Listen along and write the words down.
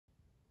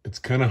It's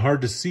kind of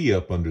hard to see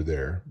up under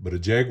there, but a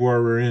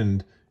Jaguar rear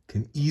end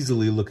can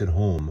easily look at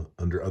home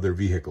under other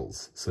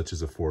vehicles, such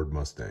as a Ford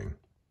Mustang.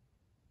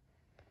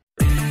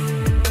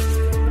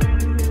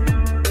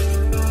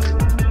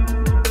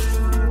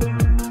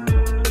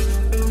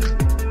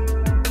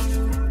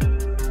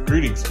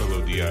 Greetings,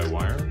 fellow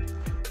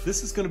DIYer.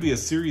 This is going to be a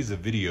series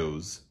of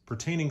videos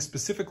pertaining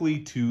specifically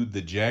to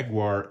the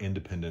Jaguar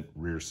independent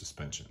rear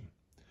suspension.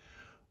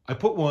 I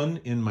put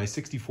one in my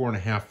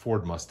 64.5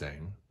 Ford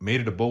Mustang,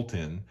 made it a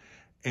bolt-in,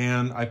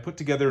 and I put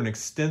together an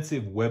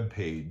extensive web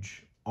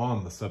page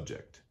on the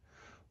subject.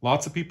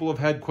 Lots of people have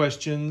had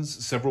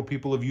questions. Several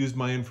people have used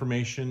my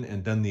information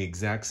and done the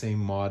exact same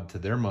mod to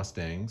their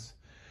Mustangs.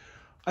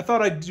 I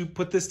thought I'd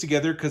put this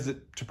together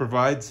to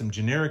provide some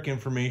generic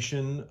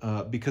information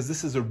because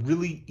this is a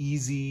really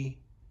easy,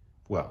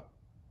 well,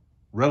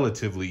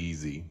 relatively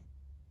easy.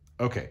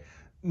 Okay,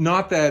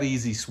 not that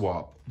easy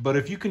swap, but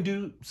if you can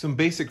do some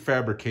basic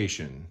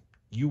fabrication,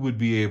 you would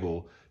be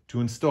able to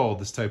install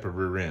this type of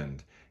rear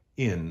end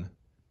in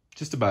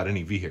just about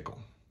any vehicle.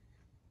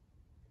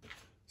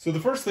 So the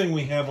first thing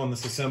we have on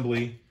this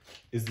assembly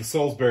is the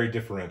Salisbury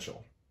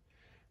differential.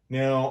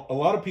 Now, a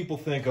lot of people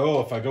think,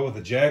 oh, if I go with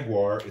a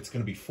Jaguar, it's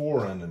going to be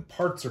foreign and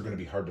parts are going to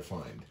be hard to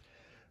find.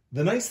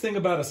 The nice thing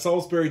about a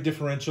Salisbury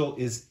differential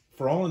is,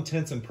 for all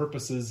intents and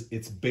purposes,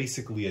 it's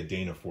basically a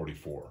Dana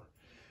 44.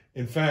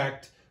 In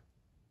fact,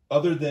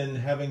 other than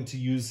having to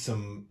use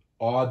some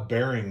odd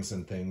bearings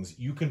and things,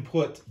 you can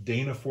put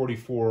Dana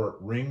 44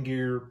 ring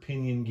gear,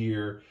 pinion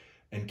gear,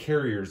 and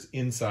carriers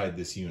inside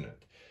this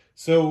unit.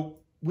 So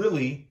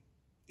really,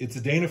 it's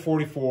a Dana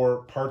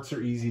 44, parts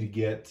are easy to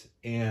get,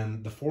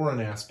 and the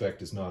foreign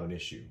aspect is not an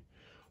issue.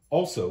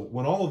 Also,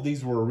 when all of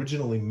these were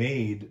originally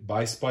made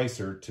by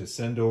Spicer to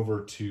send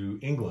over to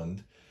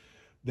England,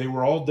 they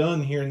were all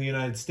done here in the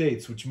United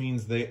States, which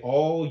means they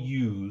all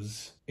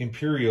use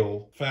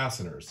imperial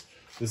fasteners.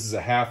 This is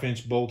a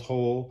 1/2-inch bolt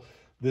hole.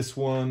 This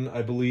one,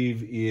 I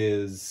believe,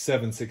 is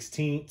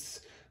 7/16.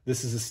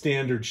 This is a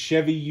standard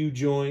Chevy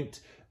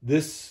U-joint.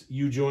 This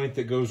U-joint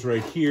that goes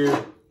right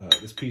here,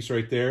 this piece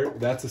right there,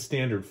 that's a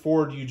standard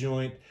Ford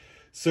U-joint.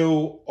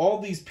 So all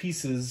these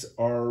pieces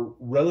are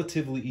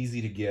relatively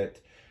easy to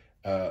get.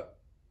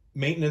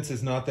 Maintenance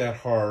is not that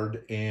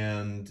hard,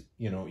 and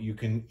you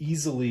can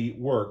easily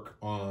work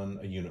on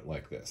a unit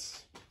like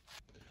this.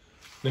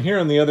 Now here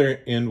on the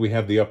other end we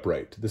have the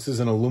upright. This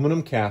is an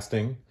aluminum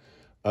casting.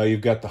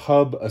 You've got the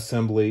hub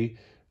assembly.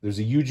 There's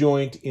a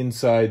U-joint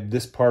inside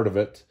this part of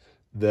it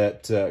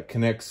that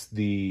connects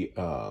the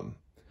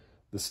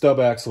stub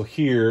axle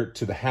here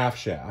to the half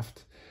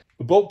shaft.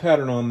 The bolt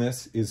pattern on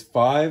this is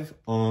 5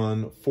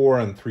 on 4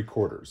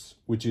 3/4,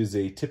 which is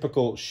a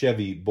typical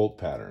Chevy bolt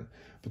pattern.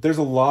 But there's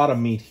a lot of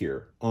meat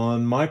here.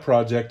 On my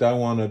project, I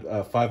wanted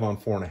 5 on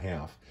 4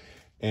 1/2,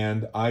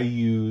 and I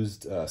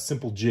used a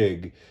simple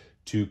jig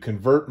to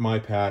convert my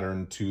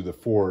pattern to the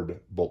Ford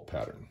bolt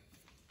pattern.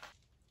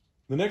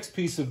 The next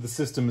piece of the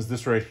system is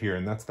this right here,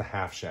 and that's the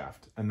half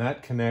shaft, and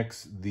that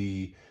connects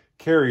the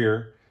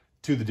carrier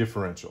to the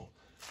differential.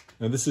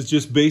 Now this is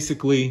just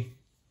basically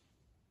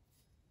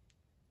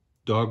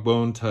dog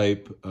bone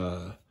type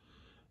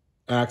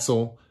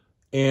axle,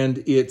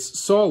 and it's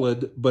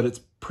solid, but it's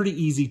pretty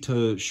easy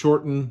to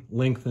shorten,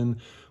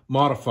 lengthen,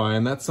 modify,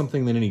 and that's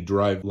something that any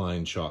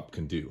driveline shop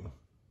can do.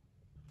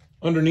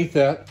 Underneath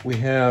that, we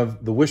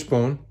have the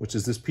wishbone, which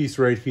is this piece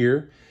right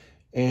here,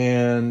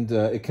 and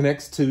it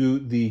connects to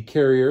the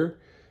carrier,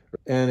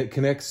 and it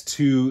connects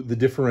to the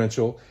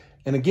differential.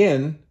 And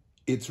again,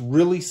 it's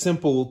really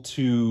simple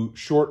to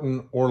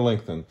shorten or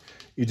lengthen.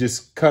 You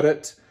just cut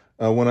it.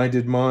 When I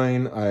did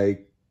mine, I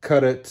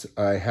cut it.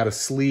 I had a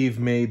sleeve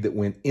made that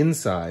went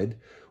inside,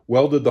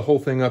 welded the whole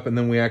thing up, and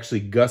then we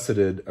actually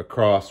gusseted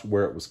across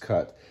where it was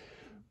cut.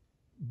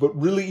 But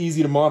really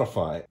easy to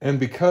modify. And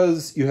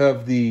because you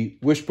have the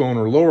wishbone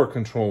or lower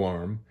control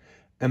arm,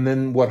 and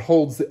then what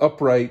holds the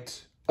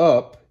upright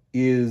up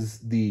is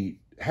the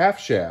half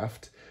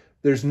shaft,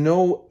 there's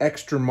no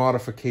extra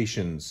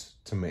modifications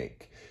to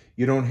make.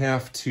 You don't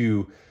have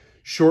to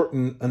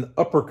shorten an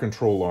upper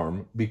control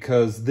arm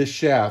because this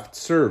shaft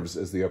serves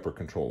as the upper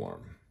control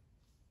arm.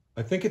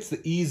 I think it's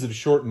the ease of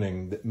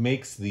shortening that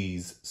makes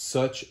these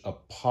such a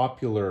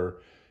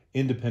popular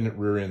independent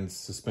rear end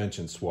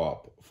suspension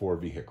swap for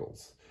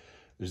vehicles.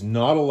 There's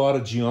not a lot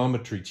of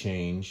geometry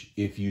change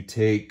if you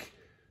take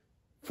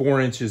 4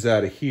 inches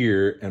out of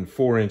here and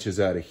 4 inches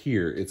out of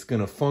here. It's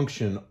going to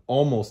function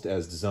almost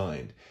as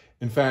designed.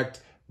 In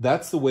fact,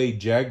 that's the way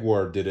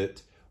Jaguar did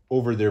it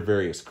over their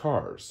various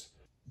cars.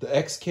 The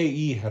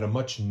XKE had a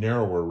much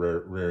narrower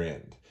rear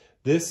end.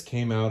 This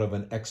came out of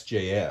an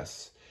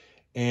XJS.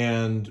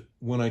 And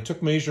when I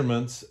took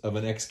measurements of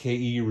an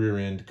XKE rear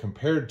end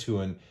compared to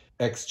an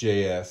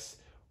XJS,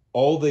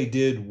 all they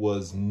did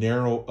was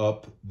narrow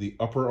up the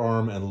upper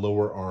arm and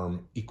lower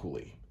arm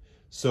equally.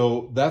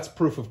 So that's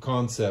proof of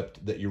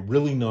concept that you're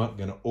really not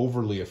going to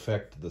overly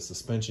affect the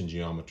suspension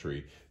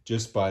geometry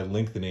just by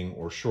lengthening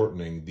or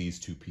shortening these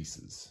two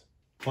pieces.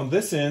 On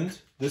this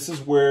end, this is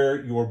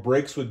where your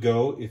brakes would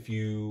go if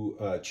you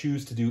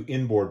choose to do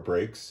inboard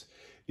brakes.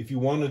 if you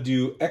want to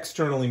do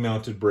externally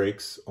mounted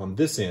brakes on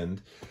this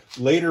end,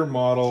 later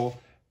model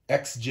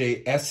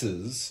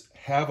XJSs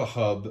have a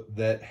hub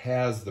that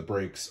has the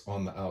brakes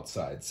on the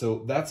outside.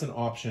 So that's an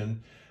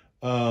option.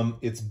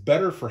 It's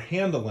better for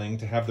handling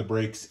to have the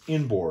brakes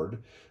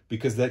inboard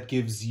because that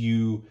gives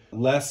you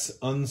less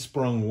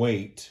unsprung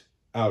weight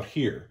out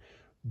here.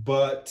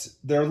 But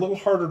they're a little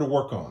harder to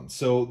work on.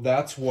 So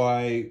that's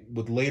why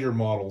with later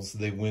models,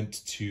 they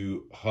went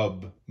to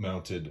hub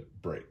mounted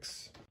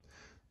brakes.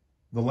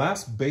 The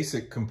last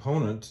basic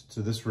component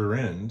to this rear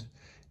end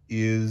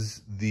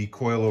is the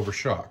coilover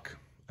shock.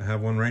 I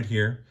have one right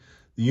here.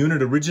 The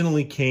unit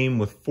originally came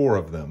with 4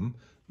 of them.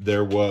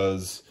 There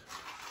was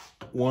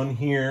one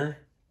here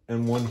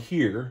and one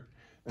here,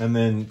 and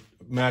then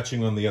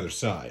matching on the other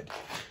side.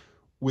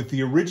 With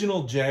the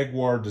original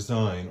Jaguar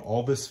design,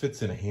 all this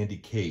fits in a handy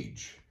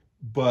cage.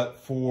 But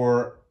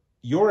for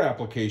your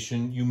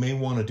application, you may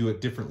want to do it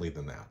differently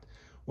than that.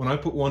 When I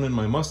put one in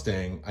my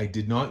Mustang, I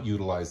did not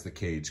utilize the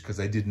cage because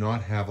I did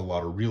not have a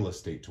lot of real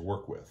estate to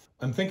work with.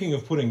 I'm thinking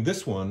of putting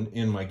this one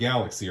in my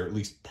Galaxy, or at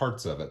least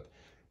parts of it.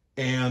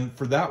 And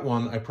for that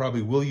one, I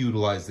probably will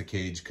utilize the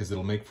cage because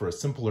it'll make for a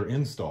simpler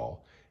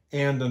install.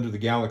 And under the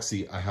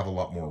Galaxy, I have a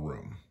lot more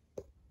room.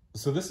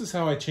 So this is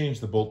how I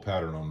changed the bolt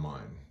pattern on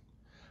mine.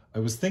 I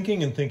was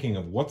thinking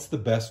of what's the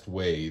best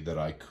way that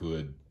I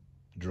could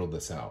drill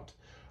this out.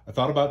 I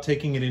thought about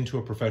taking it into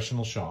a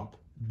professional shop,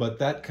 but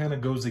that kind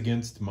of goes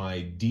against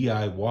my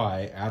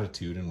DIY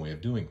attitude and way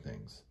of doing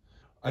things.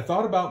 I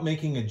thought about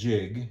making a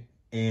jig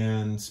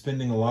and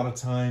spending a lot of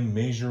time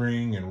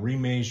measuring and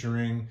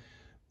remeasuring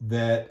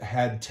that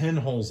had 10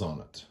 holes on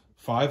it.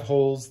 5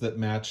 holes that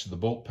match the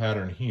bolt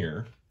pattern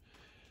here,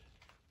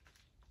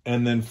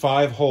 and then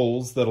 5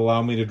 holes that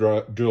allow me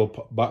to drill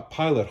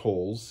pilot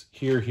holes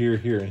here, here,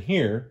 here, and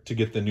here to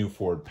get the new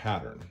Ford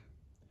pattern.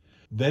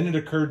 Then it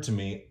occurred to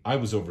me I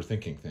was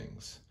overthinking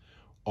things.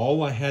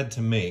 All I had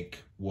to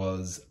make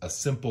was a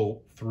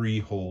simple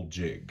 3-hole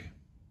jig.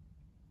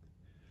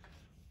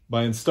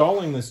 By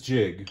installing this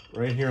jig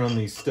right here on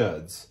these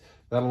studs,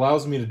 that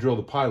allows me to drill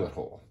the pilot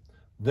hole.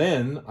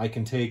 Then I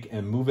can take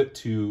and move it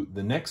to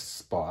the next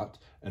spot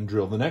and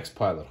drill the next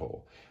pilot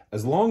hole.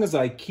 As long as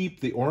I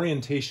keep the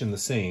orientation the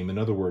same, in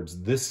other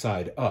words, this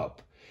side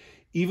up,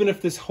 even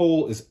if this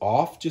hole is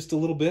off just a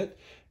little bit,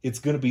 it's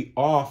going to be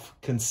off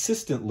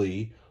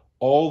consistently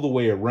all the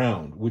way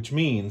around, which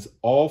means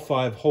all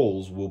 5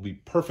 holes will be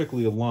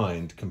perfectly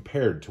aligned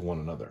compared to one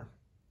another.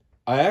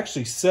 I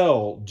actually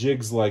sell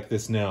jigs like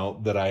this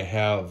now that I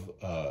have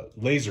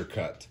laser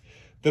cut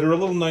that are a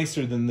little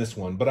nicer than this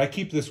one, but I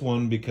keep this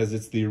one because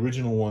it's the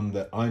original one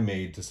that I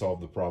made to solve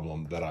the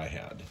problem that I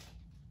had.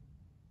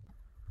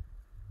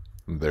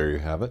 There you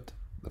have it,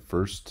 the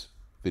first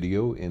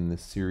video in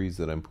this series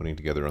that I'm putting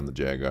together on the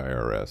Jaguar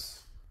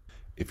IRS.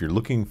 If you're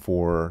looking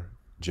for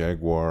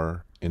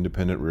Jaguar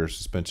independent rear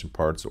suspension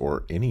parts,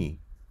 or any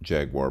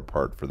Jaguar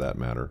part for that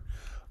matter,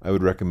 I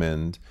would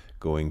recommend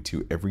going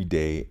to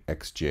Everyday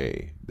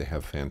XJ. They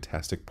have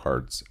fantastic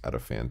parts at a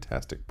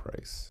fantastic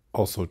price.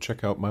 Also,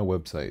 check out my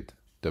website,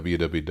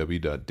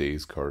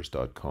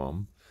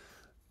 www.dayscars.com.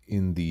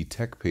 In the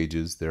tech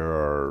pages, there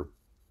are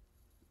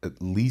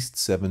at least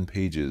 7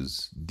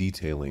 pages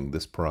detailing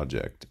this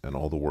project and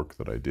all the work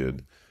that I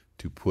did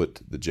to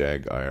put the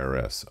Jag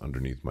IRS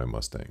underneath my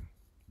Mustang.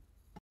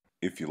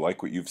 If you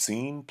like what you've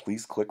seen,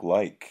 please click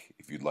like.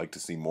 If you'd like to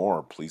see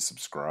more, please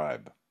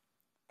subscribe.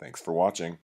 Thanks for watching.